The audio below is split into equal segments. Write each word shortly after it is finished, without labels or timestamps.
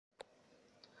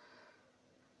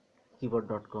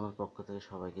keyboard.com এর পক্ষ থেকে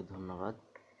সবাইকে ধন্যবাদ।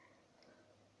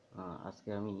 আজকে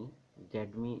আমি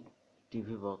Gadmei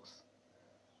TvBox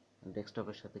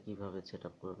ডেস্কটপের সাথে কিভাবে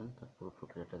সেটআপ করবেন তার পুরো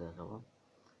প্রক্রিয়াটা দেখাবো।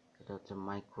 এটা হচ্ছে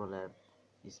মাইক্রো ল্যাব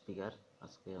স্পিকার,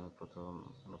 আজকে আমি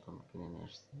নতুন কিনে নিয়ে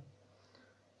আসছি।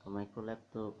 তো মাইক্রো ল্যাব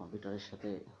তো কম্পিউটারের সাথে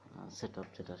সেটআপ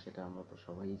সেটা আমরা তো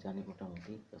সবাই জানি,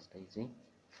 মোটামুটি কাজটা ইজি।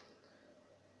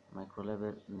 মাইক্রো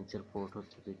ল্যাবের নিচের পোর্ট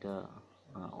হচ্ছে দুইটা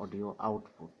অডিও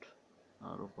আউটপুট,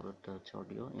 আর উপরেরটা হচ্ছে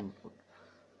অডিও ইনপুট।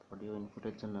 অডিও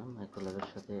ইনপুটের জন্য মাইক্রো ল্যাবের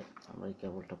সাথে আমরা এই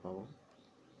কেবলটা পাবো।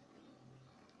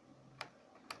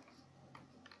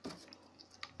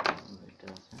 এটা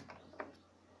আছে,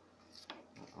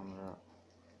 আমরা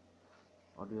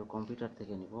অডিও কম্পিউটার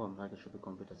থেকে নিব। আমরা আগে শুধু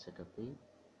কম্পিউটার সেটআপ দিই।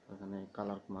 এখানে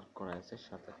কালার মার্ক করা আছে,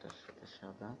 সাদাটার সাথে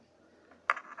সাদা,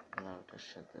 লালটার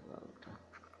সাথে লালটা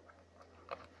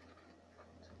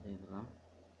দিয়ে দিলাম।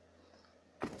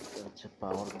 এটা হচ্ছে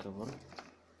পাওয়ার কেবল,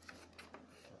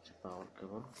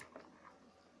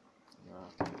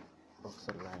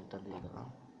 বক্সের লাইনটা দিয়ে দিলাম।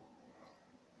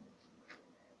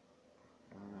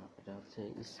 এটা হচ্ছে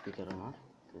স্পিকার আমার।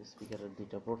 তো স্পিকারের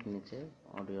দুইটা পোর্ট নিচে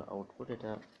অডিও আউটপুট,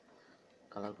 এটা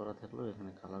কালার করা থাকলেও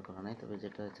এখানে কালার করা নাই, তবে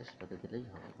যেটা আছে সেটাতে দিলেই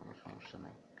হবে, কোনো সমস্যা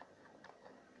নাই।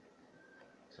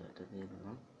 এটা দিয়ে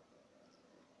দিলাম।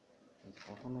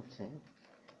 এখন হচ্ছে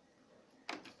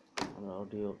আমরা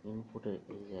অডিও ইনপুটের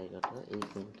এই জায়গাটা, এই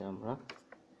পিনটা আমরা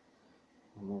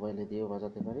মোবাইলে দিয়েও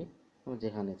বাজাতে পারি,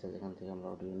 যেখান থেকে আমরা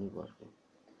অডিও নিব আর কি।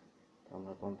 তো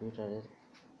আমরা কম্পিউটারের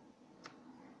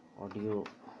অডিও,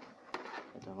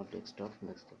 এটা আমার ডেস্কটপ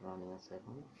রানিং আছে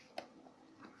এখন।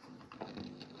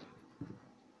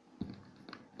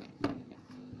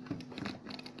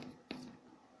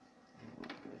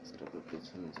 ডেস্কটপের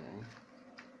পেছনে যাই,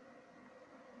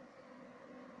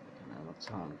 এখানে আমার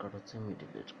সাউন্ড কার্ড হচ্ছে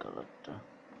মিডিলের কালারটা।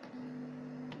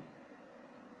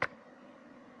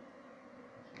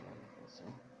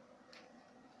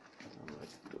 আমরা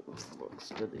একটু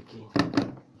বক্সটা দেখি,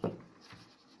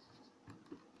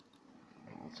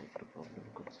 একটু প্রবলেম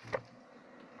করছে।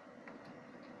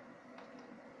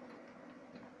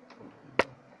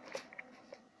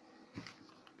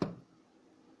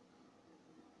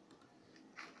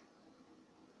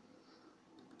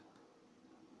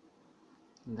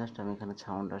 জাস্ট আমি এখানে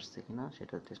সাউন্ড আসছে কিনা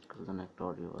সেটা টেস্ট করার জন্য একটা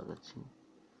অডিও বাজাচ্ছি।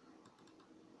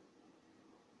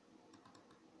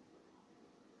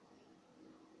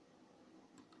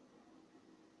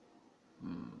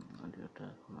 অডিওটা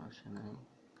এখন আসে নাই,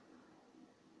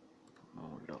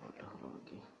 উল্টাপাল্টা হলো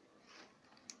নাকি।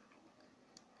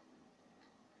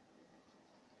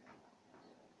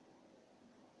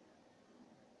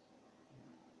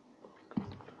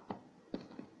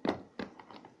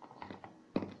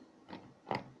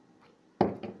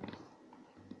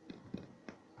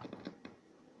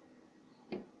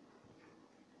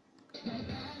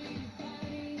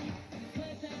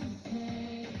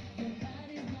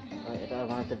 এটা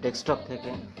আমাদের ডেস্কটপ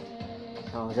থেকে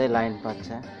সহজেই লাইন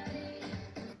পাচ্ছে।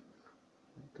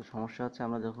 তো সমস্যা হচ্ছে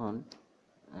আমরা যখন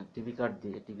টিভি কার্ড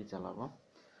দিয়ে টিভি চালাবো,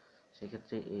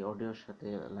 সেক্ষেত্রে এই অডিওর সাথে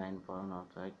লাইন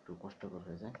পাওয়ানোটা একটু কষ্টকর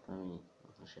হয়ে যায়। তো আমি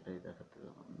সেটাই দেখাতে,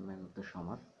 মেন উদ্দেশ্য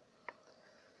আমার।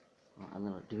 আমি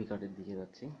টিভি কার্ডের দিকে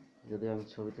যাচ্ছি, যদিও আমি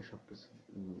ছবিতে সব কিছু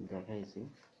দেখাইছি।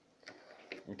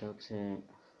 এটা হচ্ছে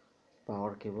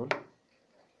পাওয়ার কেবল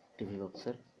টিভি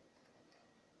বক্সের।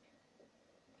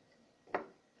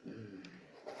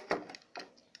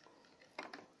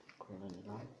 খুলে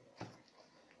নিলাম।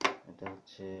 এটা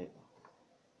হচ্ছে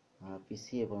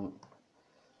পিসি এবং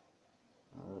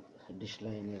ডিশ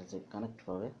লাইনের যে কানেক্ট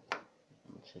পাবে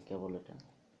সেই কেবল। এটা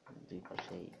দুই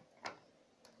পাশেই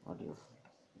অডিও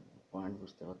পয়েন্ট,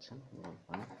 বুঝতে পারছেন,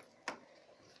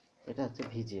 এটা হচ্ছে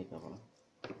ভিজিএ কেবল,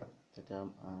 যেটা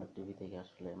টিভি থেকে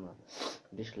আসলে আমরা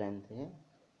ডিশ লাইন থেকে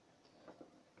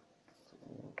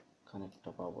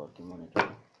কানেক্টটা পাবো আর কি,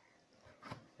 মনিটরে।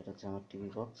 এটা হচ্ছে আমার টিভি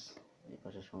বক্স। এই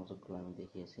পাশের সংযোগগুলো আমি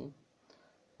দেখিয়েছি।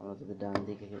 আমরা যদি ডান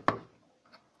দিকে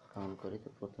কাউন্ট করি, তো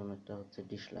প্রথম একটা হচ্ছে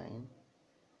ডিশ লাইন,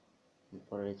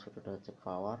 পরের এই ছোটটা হচ্ছে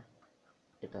পাওয়ার,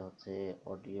 এটা হচ্ছে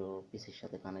অডিও পিসির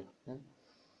সাথে কানেক্টেড।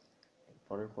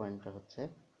 পরের পয়েন্টটা হচ্ছে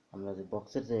আমরা যে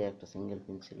বক্সের যে একটা সিঙ্গেল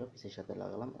পিন ছিল পিসির সাথে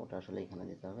লাগালাম, ওটা আসলে এখানে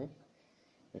দিতে হবে।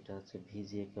 এটা হচ্ছে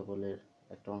ভিজিএ কেবলের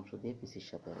একটা অংশ দিয়ে পিসির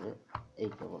সাথে হবে এই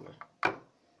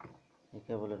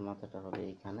কেবলের মাথাটা হবে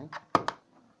এইখানে,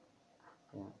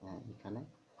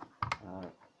 আর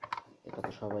এটা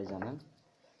তো সবাই জানেন,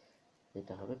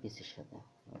 এটা হবে পিসির সাথে।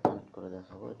 কানেক্ট করে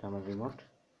দেখাবো। এটা আমার রিমোট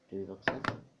টিভি বক্সের।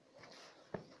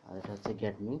 আর এটা হচ্ছে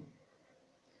গ্যাডমি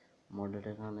মডেলটা,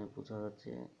 এখানে বোঝা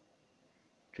যাচ্ছে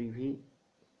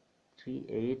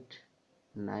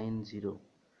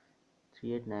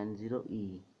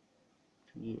TV3890E,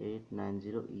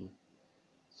 3890E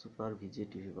super VGA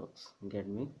TV box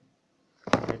গ্যাডমি।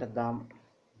 এটার দাম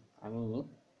আমি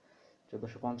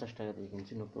 1450 টাকা দিয়ে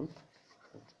কিনছি নতুন,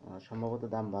 সম্ভবত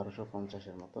দাম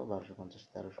 1250-এর মতো,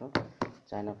 1250-1300।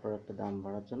 চায়না প্রোডাক্টের দাম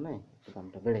বাড়ার জন্য একটু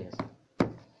দামটা বেড়ে গেছে।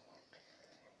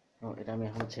 এটা আমি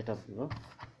এখন সেট আপ দিব।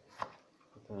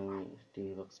 প্রথমে আমি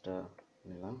টিভি বক্সটা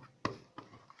নিলাম,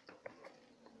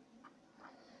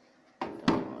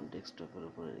 ডেস্কটপের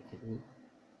উপরে রেখে দিই।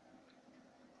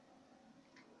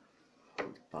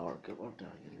 পাওয়ার কেবলটা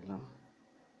আগে দিলাম,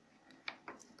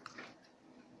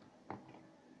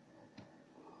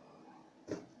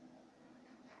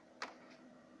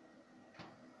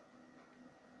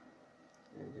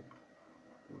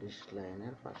 ডিশ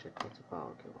লাইনের পাশেরটা হচ্ছে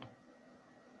পাওয়ার কেবল।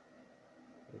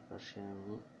 এই পাশে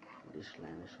আমি ডিশ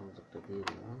লাইনের সংযোগটা দিয়ে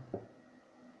দিলাম।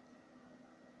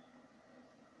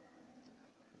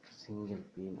 সিঙ্গেল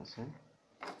পিন আছে,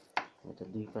 এটা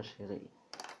দুই পাশের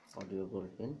অডিও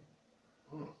গোল্ড পিন,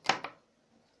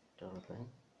 তাই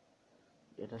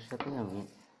এটার সাথে আমি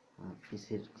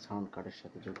পিসির সাউন্ড কার্ডের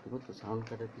সাথে যোগ দেবো। তো সাউন্ড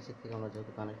কার্ডের পিসির থেকে আমরা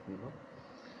যেহেতু কানেক্ট নিব,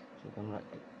 সেহেতু আমরা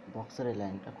বক্সের এই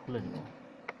লাইনটা খুলে নিব।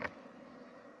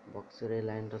 বক্সের এই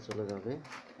লাইনটা চলে যাবে,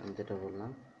 আমি যেটা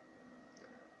বললাম,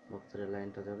 বক্সের এই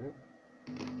লাইনটা যাবে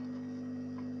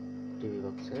টিভি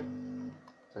বক্সের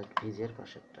ভিজিএর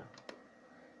পাশেরটা।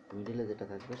 মিডিলে যেটা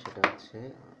থাকবে সেটা হচ্ছে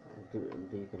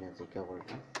দুই পিনের যে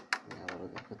কেবলটা, আবারও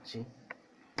দেখাচ্ছি।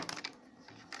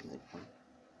 দেখুন,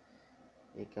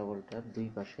 এই কেবলটার দুই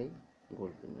পাশেই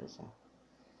গোল্ড পিন রয়েছে।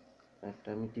 একটা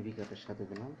আমি টিভি কার্ডের সাথে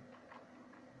দিলাম,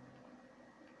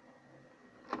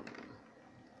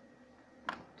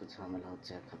 একটু ঝামেলা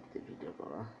হচ্ছে এক হাত দিয়ে ভিডিও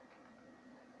করা।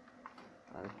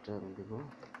 আরেকটা আমি দেব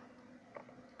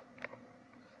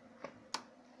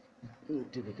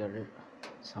টিভি কার্ডের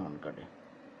সাউন্ড কার্ডে,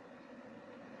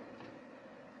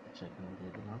 এখানে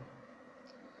দিয়ে দিলাম।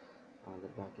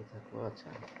 আমাদের বাকি থাকলো, আচ্ছা,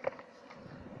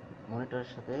 মনিটরের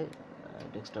সাথে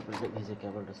ডেস্কটপের যে ভিজে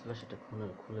কেবলটা ছিল সেটা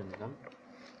খুলে নিলাম।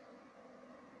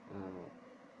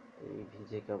 এই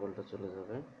ভিজে কেবলটা চলে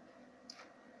যাবে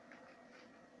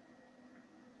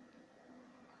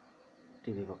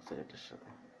টিভি বক্সের এটার সাথে।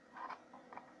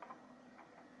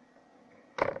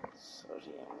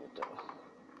 সরি, আমি এটা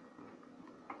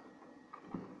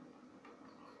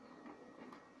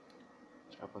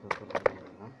আপাতত লাগিয়ে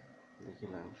দিলাম, দেখি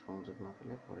লাইন সংযোগ না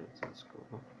পেলে পরে চেঞ্জ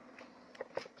করবো।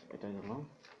 এটা গেল।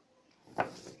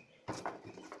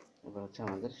 এবার হচ্ছে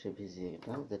আমাদের সে ভিজিএ,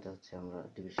 যেটা হচ্ছে আমরা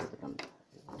টিভির সাথে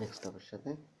ডেস্কটপের সাথে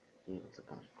টিভি বক্সে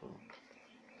কানেক্ট করবো।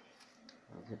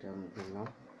 যেটা আমি দিলাম,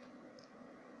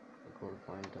 গোল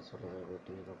পয়েন্টটা চলে যাবে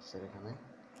টিভি বক্সের এখানে।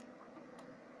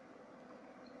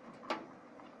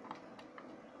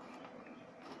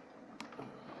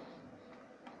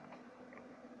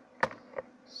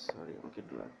 সরি, আমাকে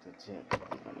একটু লাগতে হচ্ছে,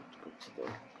 কানেক্ট করছি তো।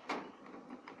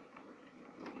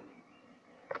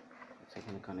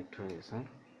 এখানে কানেক্ট হয়ে গেছে।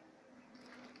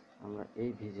 আমরা এই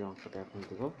ভিজিএ অংশটা এখন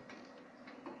দেব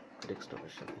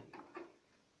ডেস্কটপের সাথে।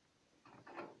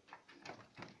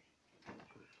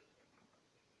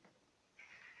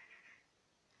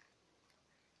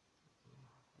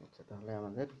 আচ্ছা, তাহলে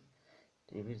আমাদের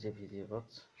টিভির যে ভিজিএ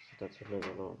বক্স সেটা চলে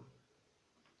গেল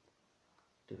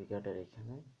টিভি কার্ডের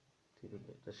এখানে। টিভি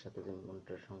কার্ডের সাথে যে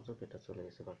মনিটরের সংযোগ, এটা চলে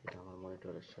গেছে বাকিটা আমার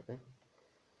মনিটরের সাথে।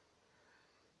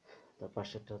 তার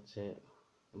পাশেরটা হচ্ছে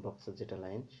বক্সের যেটা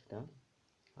লাইন সেটা,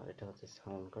 আর এটা হচ্ছে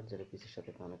সাউন্ড কার্ড যেটা পিসির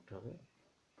সাথে কানেক্ট হবে।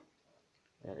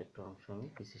 আর একটু অংশ আমি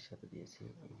পিসির সাথে দিয়েছি,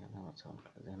 এখানে আমার সাউন্ড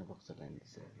কার্ড যেখানে বক্সের লাইন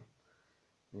দিয়েছে।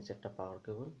 নিচে একটা পাওয়ার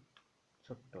কেবল,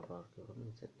 ছোট্ট পাওয়ার কেবল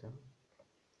নিচেরটা,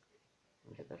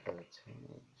 এটা দেখা যাচ্ছে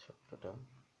ছোট্টটা।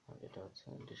 আর এটা হচ্ছে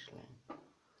ডিশ লাইন।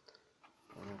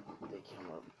 দেখি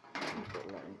আমার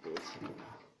লাইন পেয়েছি কিনা।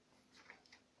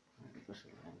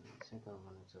 লাইন আছে, তার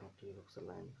মানে হচ্ছে আমার টিভি বক্সের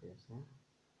লাইন পেয়েছে।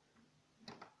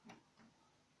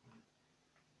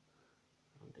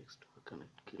 ডেস্কটপ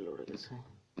কানেক্ট কি লড়ে গেছে।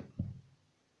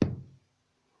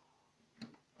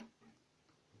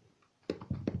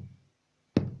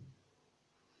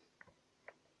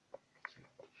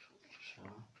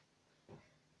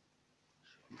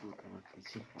 আমার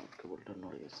পিছিয়ে পাওয়ার কেবলটা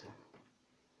নড়ে গেছে,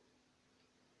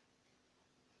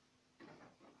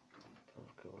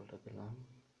 পাওয়ার কেবলটা দিলাম।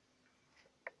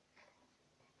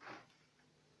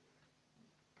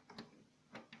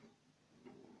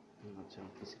 আচ্ছা,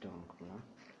 পিসিটা অন করলাম।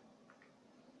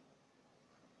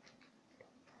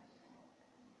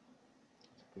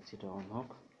 পিসিটা অন হোক।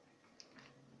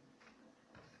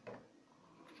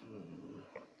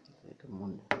 এটা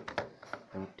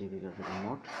টিভি কার্ডের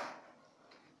রিমোট।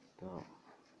 তো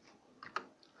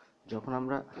যখন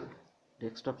আমরা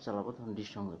ডেস্কটপ চালাবো তখন ডিশ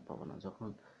সংযোগ পাবো না, যখন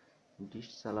ডিশ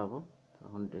চালাবো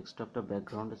এখন ডেস্কটপটা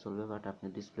ব্যাকগ্রাউন্ডে চলবে, বাট আপনি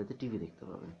ডিসপ্লেতে টিভি দেখতে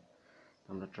পাবেন।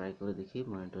 আমরা ট্রাই করে দেখি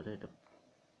মনিটরে এটা।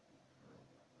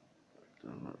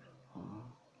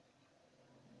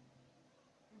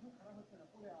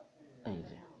 এই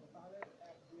যে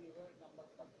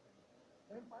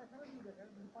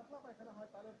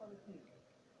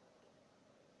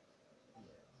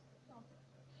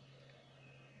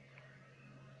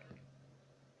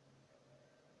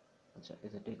আচ্ছা, এই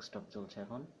যে ডেস্কটপ চলছে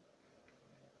এখন,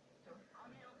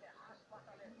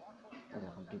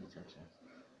 এখন টিভি চলছে।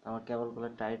 আমার কেবলগুলো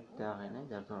টাইট দেওয়া হয় না,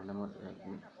 যার কারণে আমার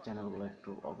চ্যানেলগুলো একটু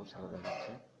অগোছালো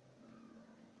দেখাচ্ছে।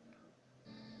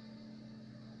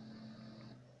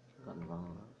 গান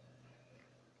বাংলা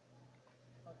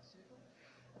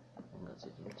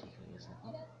ঠিক হয়ে গেছে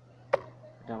এখন।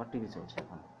 এটা আমার টিভি চলছে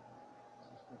এখন,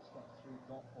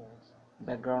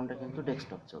 ব্যাকগ্রাউন্ডে কিন্তু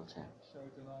ডেস্কটপ চলছে।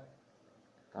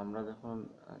 তো আমরা যখন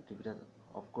টিভিটা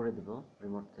অফ করে দিব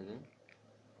রিমোট থেকে,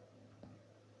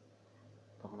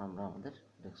 তখন আমরা আমাদের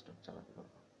ডেস্কটপ চালাতে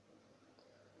পারবো।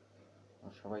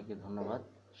 সবাইকে ধন্যবাদ।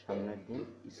 সামনের দিন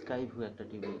স্কাইভু একটা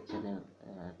টিভি চ্যানেল,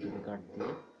 টিভি কার্ড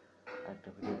দিয়ে একটা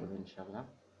ভিডিও দেবো ইনশাল্লাহ।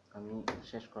 আমি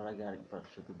শেষ করার আগে আরেকবার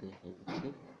শুধু দেখে দিচ্ছি।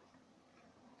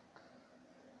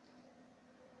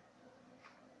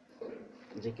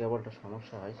 যে কেবলটা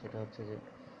সমস্যা হয় সেটা হচ্ছে যে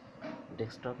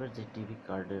ডেস্কটপের যে টিভি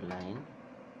কার্ডের লাইন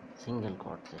সিঙ্গেল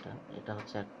কর্ড, যেটা এটা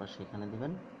হচ্ছে এক পাশে এখানে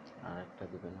দিবেন, আর একটা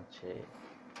দিবেন হচ্ছে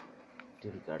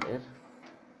টিভি কার্ডের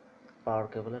পাওয়ার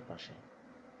কেবলের পাশে,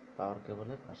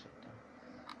 একটা।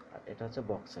 আর এটা হচ্ছে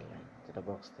বক্সের লাইন, যেটা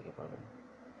বক্স থেকে পাবেন।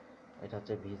 এটা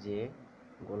হচ্ছে ভিজিএ,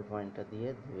 গোল পয়েন্টটা দিয়ে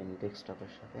দিবেন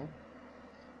ডেস্কটপের সাথে।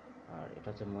 আর এটা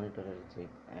হচ্ছে মনিটরের যে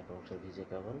এক অংশ ভিজিএ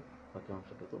কেবল, বাকি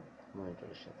অংশটুকু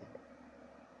মনিটরের সাথে।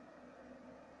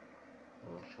 তো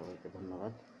সবাইকে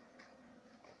ধন্যবাদ।